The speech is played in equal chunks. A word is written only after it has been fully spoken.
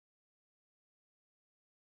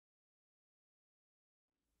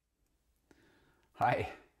Hi.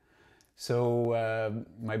 So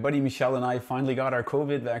my buddy Michel and I finally got our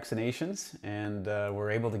COVID vaccinations, and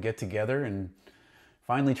we're able to get together and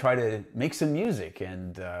finally try to make some music.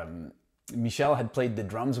 And Michel had played the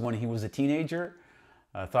drums when he was a teenager.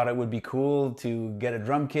 Thought it would be cool to get a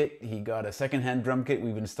drum kit. He got a secondhand drum kit.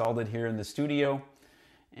 We've installed it here in the studio.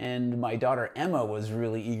 And my daughter Emma was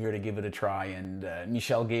really eager to give it a try, and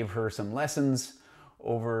Michel gave her some lessons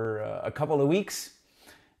over a couple of weeks.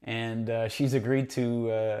 And she's agreed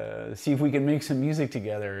to see if we can make some music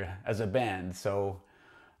together as a band. So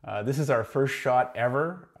this is our first shot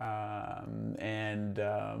ever, and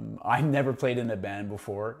I've never played in a band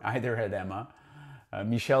before. Either had Emma.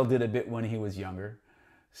 Michel did a bit when he was younger.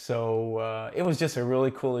 So it was just a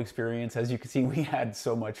really cool experience. As you can see, we had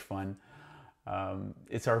so much fun.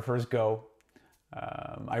 It's our first go.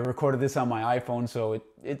 I recorded this on my iPhone, so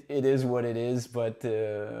it is what it is, but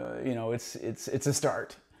you know, it's a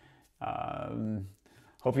start.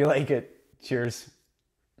 Hope you like it. Cheers.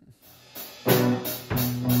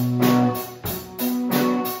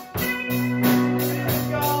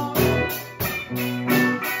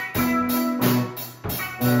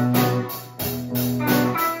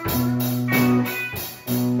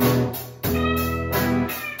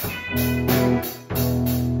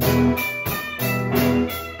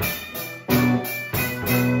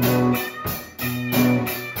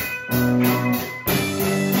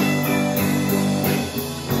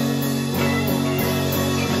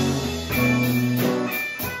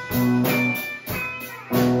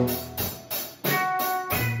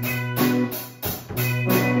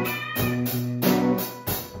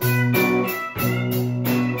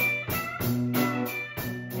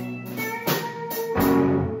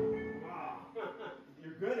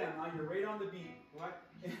 Good, Emma. You're right on the beat. What?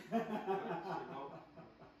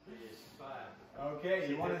 Okay,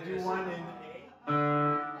 you want to do one in A?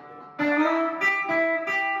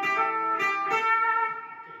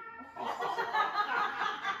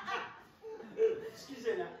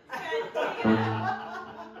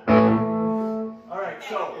 All right,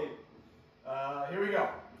 so here we go.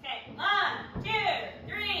 Okay, 1, 2,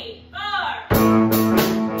 3, 4.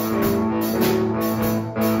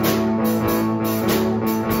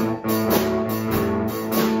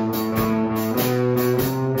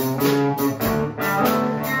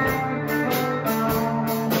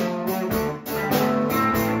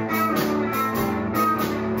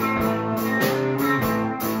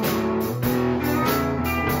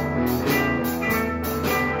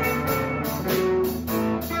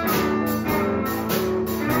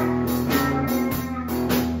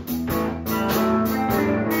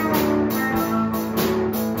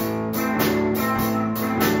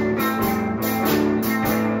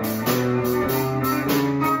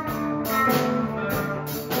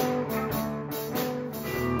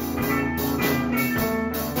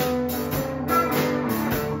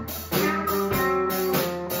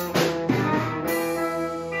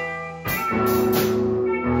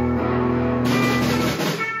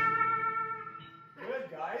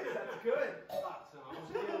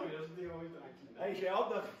 Hey, j'ai hâte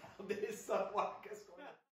de regarder ça.